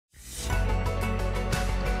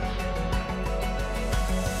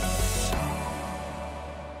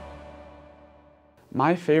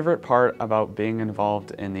My favorite part about being involved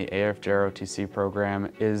in the AF-JROTC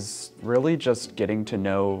program is really just getting to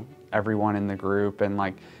know everyone in the group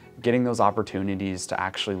and getting those opportunities to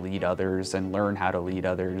actually lead others and learn how to lead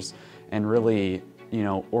others and really,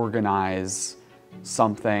 organize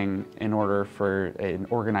something in order for an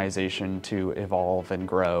organization to evolve and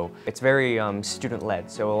grow. It's very student-led,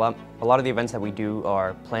 so a lot of the events that we do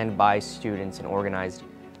are planned by students and organized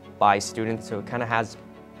by students, so it kind of has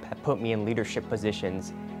put me in leadership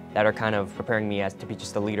positions that are kind of preparing me as to be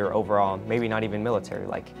just a leader overall, maybe not even military,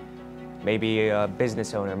 maybe a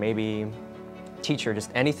business owner, maybe teacher,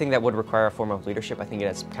 just anything that would require a form of leadership. I think it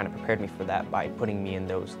has kind of prepared me for that by putting me in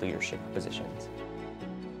those leadership positions.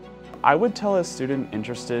 I would tell a student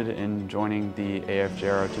interested in joining the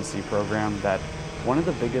AF-JROTC program that one of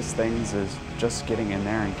the biggest things is just getting in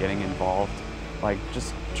there and getting involved.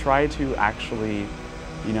 Just try to actually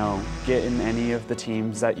get in any of the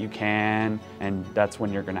teams that you can, and that's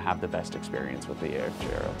when you're going to have the best experience with the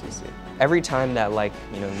AF-JROTC. Every time that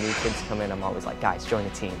new kids come in, I'm always like, guys, join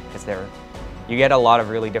the team, because you get a lot of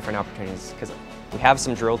really different opportunities. Because we have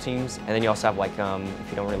some drill teams, and then you also have if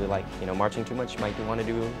you don't really like marching too much, you might want to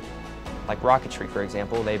do rocketry, for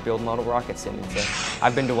example. They build model rockets, and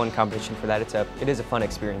I've been to one competition for that. It is a fun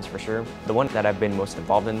experience for sure. The one that I've been most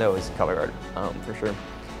involved in though is color guard, for sure.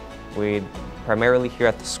 We primarily here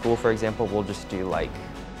at the school, for example, we'll just do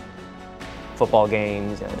football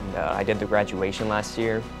games, and I did the graduation last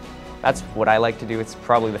year. That's what I like to do. It's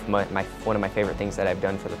probably one of my favorite things that I've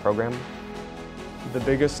done for the program. The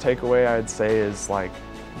biggest takeaway I'd say is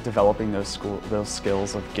developing those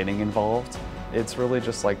skills of getting involved. It's really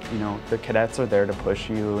just the cadets are there to push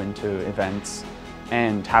you into events,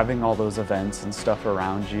 and having all those events and stuff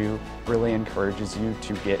around you really encourages you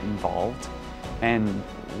to get involved. And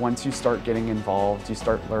once you start getting involved, you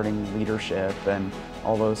start learning leadership and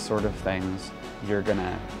all those sort of things. You're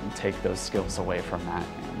gonna take those skills away from that,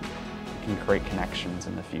 and you can create connections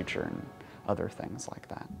in the future and other things like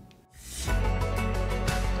that.